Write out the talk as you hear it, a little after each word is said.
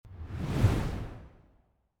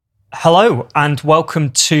Hello and welcome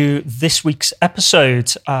to this week's episode.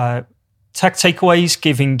 Tech Takeaways,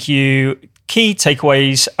 giving you key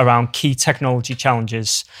takeaways around key technology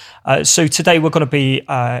challenges. So today we're going to be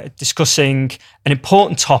discussing an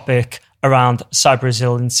important topic around cyber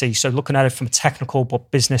resiliency. So looking at it from a technical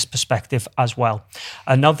but business perspective as well.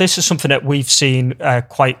 Now this is something that we've seen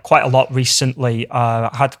quite a lot recently.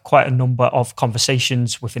 Had quite a number of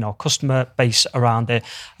conversations within our customer base around it.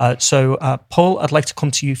 So Paul, I'd like to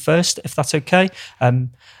come to you first, if that's okay.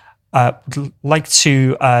 Would like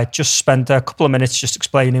to just spend a couple of minutes just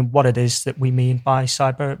explaining what it is that we mean by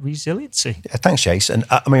cyber resiliency. Yeah, thanks, Chase. And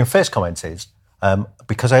first comment is,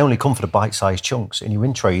 because I only come for the bite-sized chunks. In your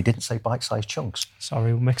intro, you didn't say bite-sized chunks.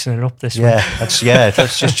 Sorry, we're mixing it up this week. Let's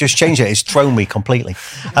just change it. It's thrown me completely.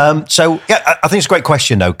 I think it's a great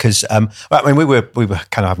question though, because we were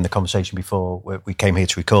kind of having the conversation before we came here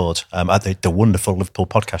to record at the wonderful Liverpool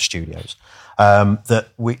podcast studios. That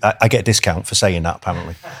I get a discount for saying that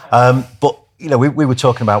apparently, but. We were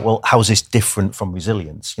talking about, well, how is this different from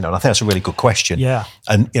resilience? And I think that's a really good question. Yeah.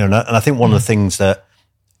 And I think one of the things that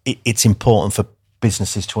it's important for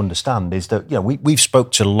businesses to understand is that, we've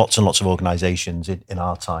spoke to lots and lots of organizations in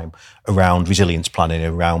our time around resilience planning,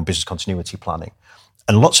 around business continuity planning.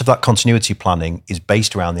 And lots of that continuity planning is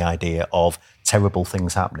based around the idea of terrible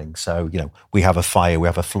things happening. So, we have a fire, we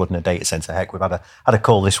have a flood in a data center. Heck, we've had a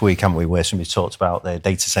call this week, haven't we, where somebody talked about their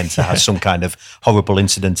data center has some kind of horrible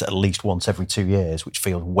incident at least once every 2 years, which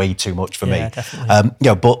feels way too much for me.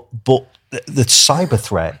 Definitely. But the cyber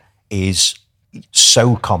threat is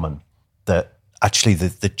so common that actually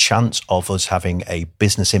the chance of us having a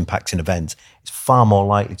business impacting event is far more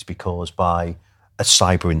likely to be caused by a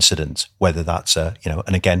cyber incident, whether that's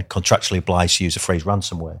and again, contractually obliged to use the phrase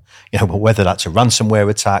ransomware, but whether that's a ransomware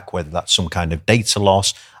attack, whether that's some kind of data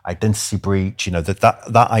loss, identity breach,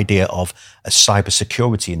 that idea of a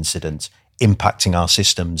cybersecurity incident impacting our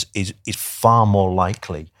systems is far more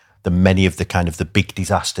likely than many of the big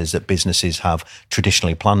disasters that businesses have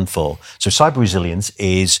traditionally planned for. So cyber resilience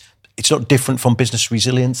it's not different from business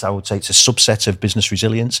resilience. I would say it's a subset of business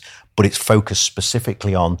resilience, but it's focused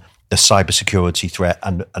specifically on the cybersecurity threat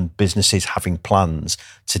and businesses having plans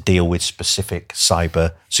to deal with specific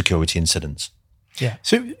cyber security incidents. Yeah.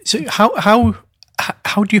 So how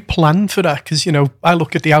do you plan for that? Because I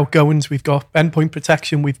look at the outgoings. We've got endpoint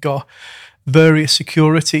protection. We've got various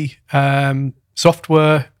security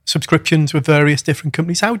software subscriptions with various different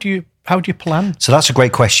companies. How do you plan? So that's a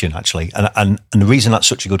great question, actually. And the reason that's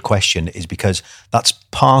such a good question is because that's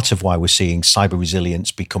part of why we're seeing cyber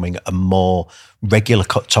resilience becoming a more regular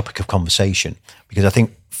topic of conversation. Because I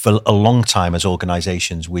think for a long time as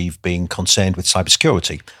organizations, we've been concerned with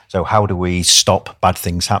cybersecurity. So how do we stop bad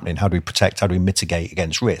things happening? How do we protect? How do we mitigate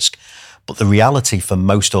against risk? But the reality for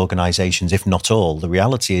most organizations, if not all, the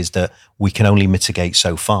reality is that we can only mitigate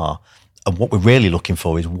so far. And what we're really looking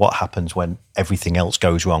for is what happens when everything else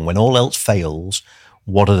goes wrong. When all else fails,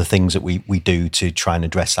 what are the things that we do to try and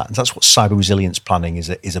address that? And that's what cyber resilience planning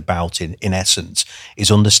is about in essence,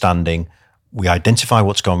 is understanding we identify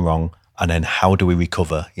what's gone wrong and then how do we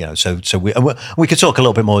recover? So we could talk a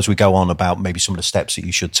little bit more as we go on about maybe some of the steps that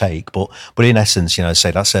you should take. But in essence,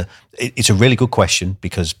 say it's a really good question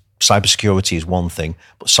because cybersecurity is one thing,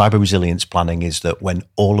 but cyber resilience planning is that when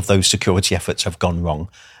all of those security efforts have gone wrong,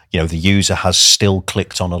 the user has still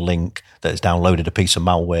clicked on a link that has downloaded a piece of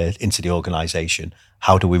malware into the organization.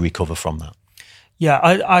 How do we recover from that? Yeah,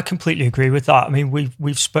 I completely agree with that. I mean,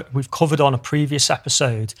 we've covered on a previous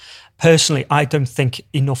episode. Personally, I don't think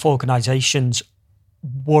enough organizations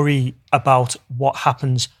worry about what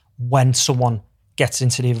happens when someone gets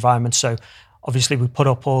into the environment. So obviously we put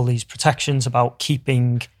up all these protections about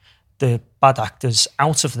keeping the bad actors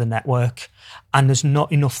out of the network, and there's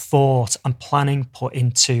not enough thought and planning put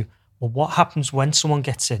into, well, what happens when someone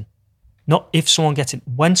gets in? Not if someone gets in,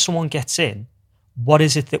 when someone gets in, what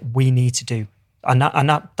is it that we need to do? And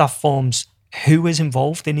that forms who is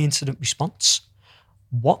involved in the incident response,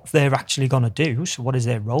 what they're actually going to do, so what is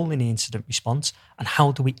their role in the incident response, and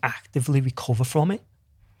how do we actively recover from it?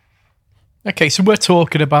 Okay, so we're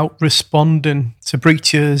talking about responding to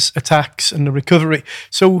breaches, attacks, and the recovery.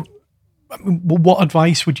 So what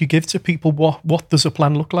advice would you give to people? What does a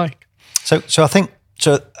plan look like? So I think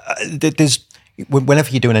there's whenever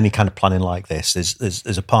you're doing any kind of planning like this,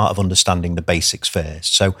 there's a part of understanding the basics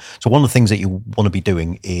first. So one of the things that you want to be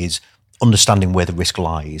doing is understanding where the risk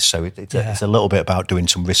lies. So it's a little bit about doing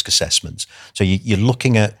some risk assessments. So you're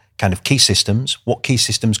looking at kind of key systems, what key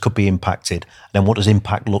systems could be impacted, and then what does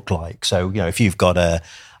impact look like? So, if you've got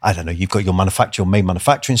you've got your main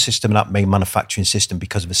manufacturing system, and that main manufacturing system,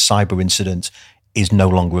 because of a cyber incident, is no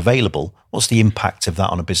longer available, what's the impact of that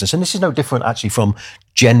on a business? And this is no different actually from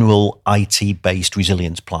general IT-based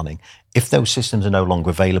resilience planning. If those systems are no longer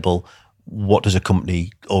available, what does a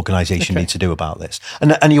company organization need to do about this?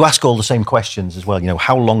 And you ask all the same questions as well. You know,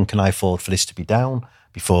 how long can I afford for this to be down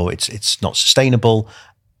before it's not sustainable?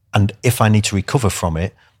 And if I need to recover from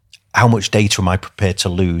it, how much data am I prepared to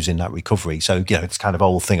lose in that recovery? So, you know, it's kind of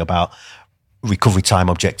whole thing about recovery time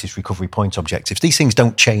objectives, recovery point objectives. These things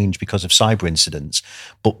don't change because of cyber incidents,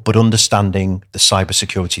 but understanding the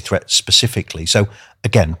cybersecurity threat specifically. So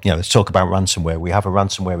again, you know, let's talk about ransomware. We have a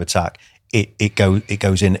ransomware attack. It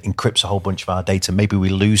goes in, encrypts a whole bunch of our data. Maybe we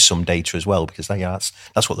lose some data as well, because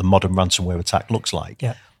that's what the modern ransomware attack looks like.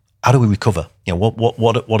 Yeah. How do we recover? You know,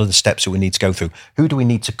 what are the steps that we need to go through? Who do we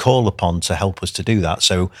need to call upon to help us to do that?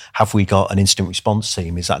 So have we got an incident response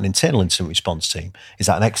team? Is that an internal incident response team? Is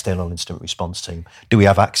that an external incident response team? Do we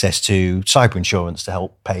have access to cyber insurance to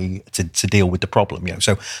help pay to deal with the problem? You know,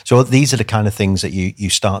 so these are the kind of things that you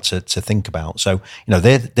start to think about. So, you know,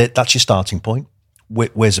 that's your starting point.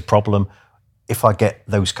 Where's the problem? If I get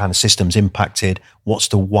those kind of systems impacted, what's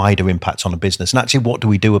the wider impact on a business? And actually, what do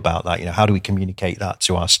we do about that? You know, how do we communicate that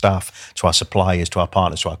to our staff, to our suppliers, to our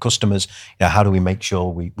partners, to our customers? You know, how do we make sure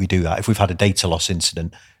we do that? If we've had a data loss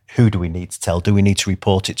incident, who do we need to tell? Do we need to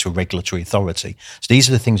report it to a regulatory authority? So these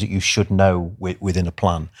are the things that you should know within a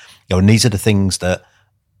plan. You know, and these are the things that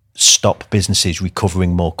stop businesses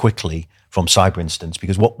recovering more quickly from cyber incidents,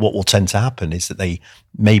 because what will tend to happen is that they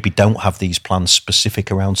maybe don't have these plans specific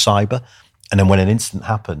around cyber. And then when an incident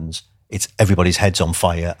happens, it's everybody's head's on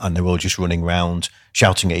fire and they're all just running around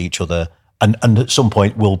shouting at each other. And at some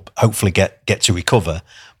point we'll hopefully get to recover,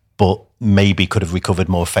 but maybe could have recovered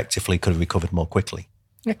more effectively, could have recovered more quickly.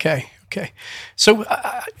 Okay. So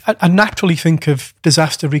I naturally think of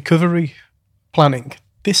disaster recovery planning.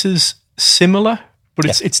 This is similar, but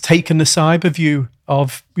it's taken the cyber view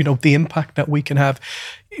of, you know, the impact that we can have.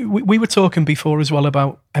 We were talking before as well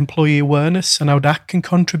about employee awareness and how that can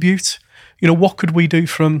contribute. You know, what could we do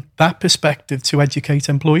from that perspective to educate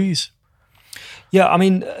employees? Yeah, I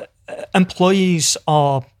mean, employees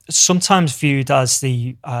are sometimes viewed as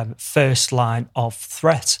the first line of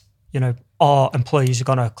threat. You know, our employees are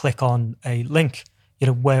going to click on a link. You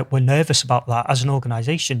know, we're nervous about that as an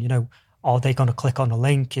organisation. You know, are they going to click on a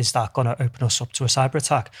link? Is that going to open us up to a cyber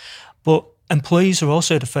attack? But employees are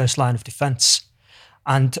also the first line of defence,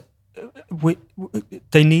 and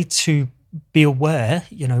they need to be aware,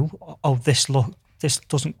 you know, of this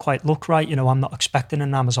doesn't quite look right. You know, I'm not expecting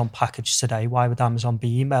an Amazon package today. Why would Amazon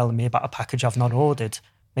be emailing me about a package I've not ordered?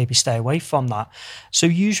 Maybe stay away from that. So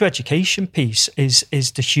user education piece is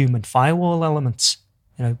the human firewall elements.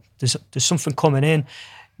 You know, there's something coming in.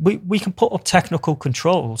 We can put up technical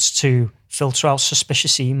controls to filter out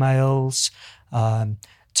suspicious emails,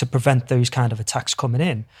 to prevent those kind of attacks coming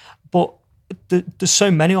in. But there's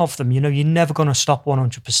so many of them, you know, you're never going to stop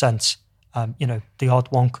 100%. You know, the odd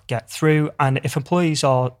one could get through. And if employees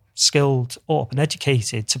are skilled up and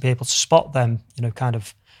educated to be able to spot them, you know, kind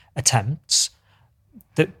of attempts,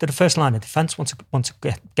 they're the first line of defence once to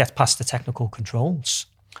get past the technical controls.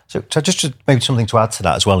 So just maybe something to add to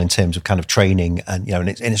that as well in terms of kind of training, and you know, and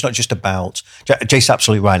it's not just about, Jace's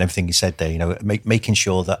absolutely right in everything he said there. You know, making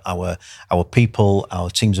sure that our people, our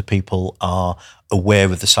teams of people are aware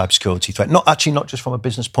of the cybersecurity threat. Not just from a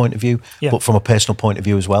business point of view, but from a personal point of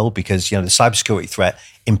view as well, because you know the cybersecurity threat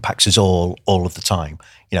impacts us all of the time.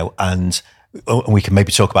 You know, and we can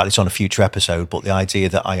maybe talk about this on a future episode, but the idea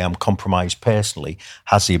that I am compromised personally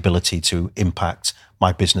has the ability to impact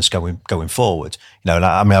my business going forward. You know, and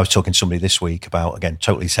I was talking to somebody this week about, again,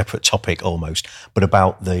 totally separate topic almost, but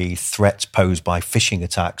about the threat posed by phishing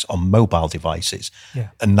attacks on mobile devices. Yeah.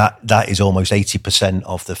 And that is almost 80%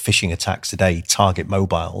 of the phishing attacks today target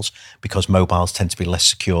mobiles, because mobiles tend to be less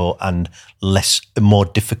secure and more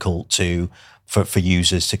difficult for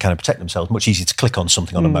users to kind of protect themselves. Much easier to click on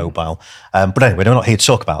something on a mobile. But anyway, we're not here to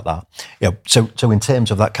talk about that. You know, so in terms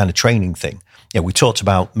of that kind of training thing, you know, we talked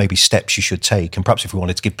about maybe steps you should take, and perhaps if we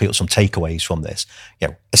wanted to give people some takeaways from this, you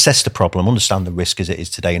know, assess the problem, understand the risk as it is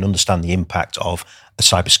today, and understand the impact of a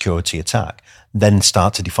cybersecurity attack. Then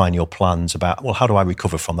start to define your plans about, well, how do I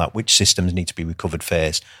recover from that? Which systems need to be recovered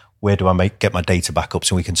first? Where do I get my data backup?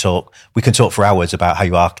 So we can talk for hours about how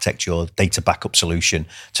you architect your data backup solution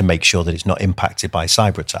to make sure that it's not impacted by a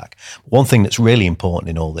cyber attack. One thing that's really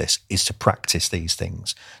important in all this is to practice these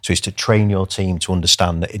things. So it's to train your team to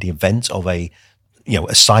understand that in the event of a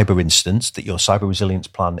cyber instance, that your cyber resilience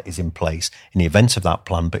plan is in place. In the event of that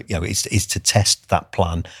plan, but you know, is to test that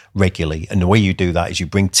plan regularly. And the way you do that is you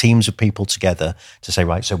bring teams of people together to say,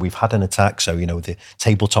 right, so we've had an attack. So, you know, the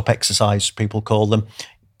tabletop exercise, people call them.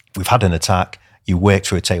 We've had an attack. You work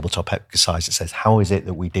through a tabletop exercise that says, how is it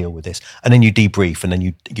that we deal with this? And then you debrief, and then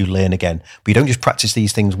you learn again. But you don't just practice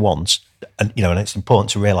these things once. And, and it's important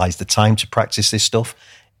to realize the time to practice this stuff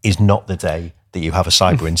is not the day that you have a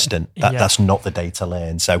cyber incident. That's not the day to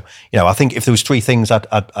learn. So, I think if there was 3 things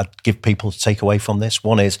I'd give people to take away from this,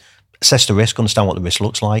 one is assess the risk, understand what the risk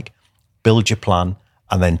looks like, build your plan,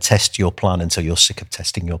 and then test your plan until you're sick of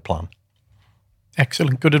testing your plan.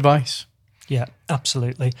 Excellent. Good advice. Yeah,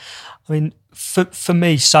 absolutely. I mean, for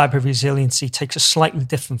me, cyber resiliency takes a slightly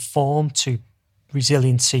different form to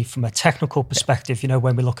resiliency from a technical perspective,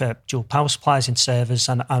 when we look at dual power supplies in servers,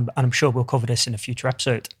 and I'm sure we'll cover this in a future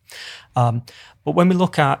episode. But when we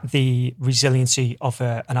look at the resiliency of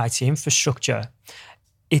an IT infrastructure,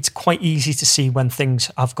 it's quite easy to see when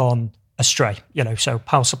things have gone astray. So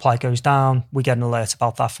power supply goes down, we get an alert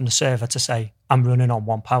about that from the server to say, I'm running on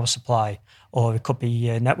one power supply, or it could be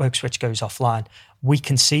a network switch goes offline. We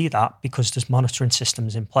can see that because there's monitoring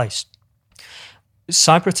systems in place.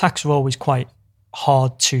 Cyber attacks are always quite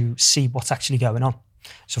hard to see what's actually going on.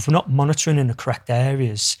 So if we're not monitoring in the correct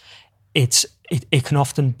areas, it can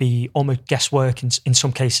often be almost guesswork in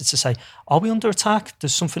some cases to say, are we under attack?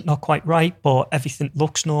 There's something not quite right, but everything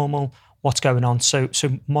looks normal. What's going on? So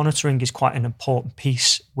monitoring is quite an important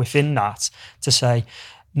piece within that to say,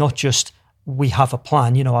 not just we have a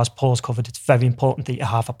plan, as Paul's covered, it's very important that you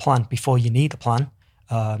have a plan before you need a plan,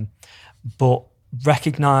 but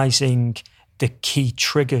recognizing the key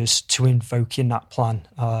triggers to invoking that plan.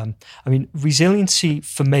 Resiliency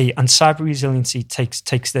for me, and cyber resiliency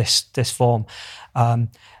takes this form. For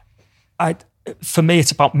me,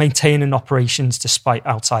 it's about maintaining operations despite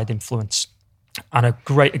outside influence. And a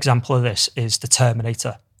great example of this is the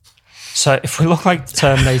Terminator. So if we look like the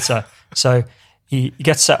Terminator, so he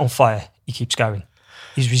gets set on fire, he keeps going.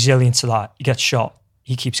 He's resilient to that. He gets shot,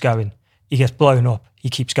 he keeps going. He gets blown up, he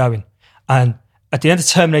keeps going. And at the end of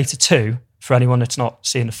Terminator 2, for anyone that's not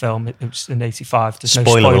seen the film, it was in 85. There's no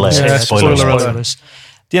spoilers. Spoilers.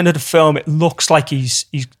 At the end of the film, it looks like he's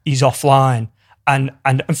offline, and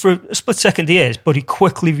for a split second he is, but he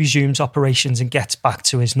quickly resumes operations and gets back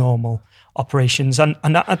to his normal operations, and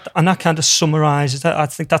that kind of summarises that. I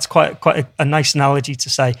think that's quite a nice analogy to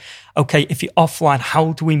say, okay, if you're offline,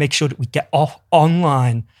 how do we make sure that we get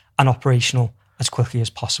online and operational as quickly as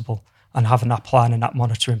possible? And having that plan and that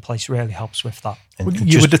monitor in place really helps with that.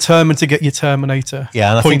 You were determined to get your Terminator. Yeah,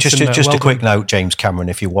 and I think just a quick note, James Cameron,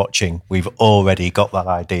 if you're watching, we've already got that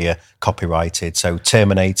idea copyrighted. So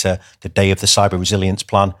Terminator, the day of the cyber resilience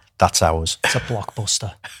plan, that's ours. It's a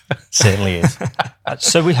blockbuster. Certainly is.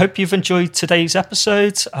 So we hope you've enjoyed today's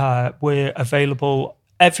episode. We're available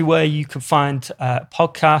everywhere you can find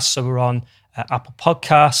podcasts. So we're on Apple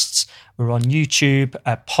Podcasts, we're on YouTube,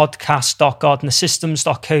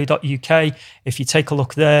 podcast.gardenersystems.co.uk. If you take a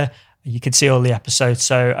look there, you can see all the episodes.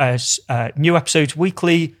 So new episodes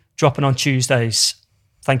weekly, dropping on Tuesdays.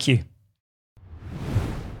 Thank you.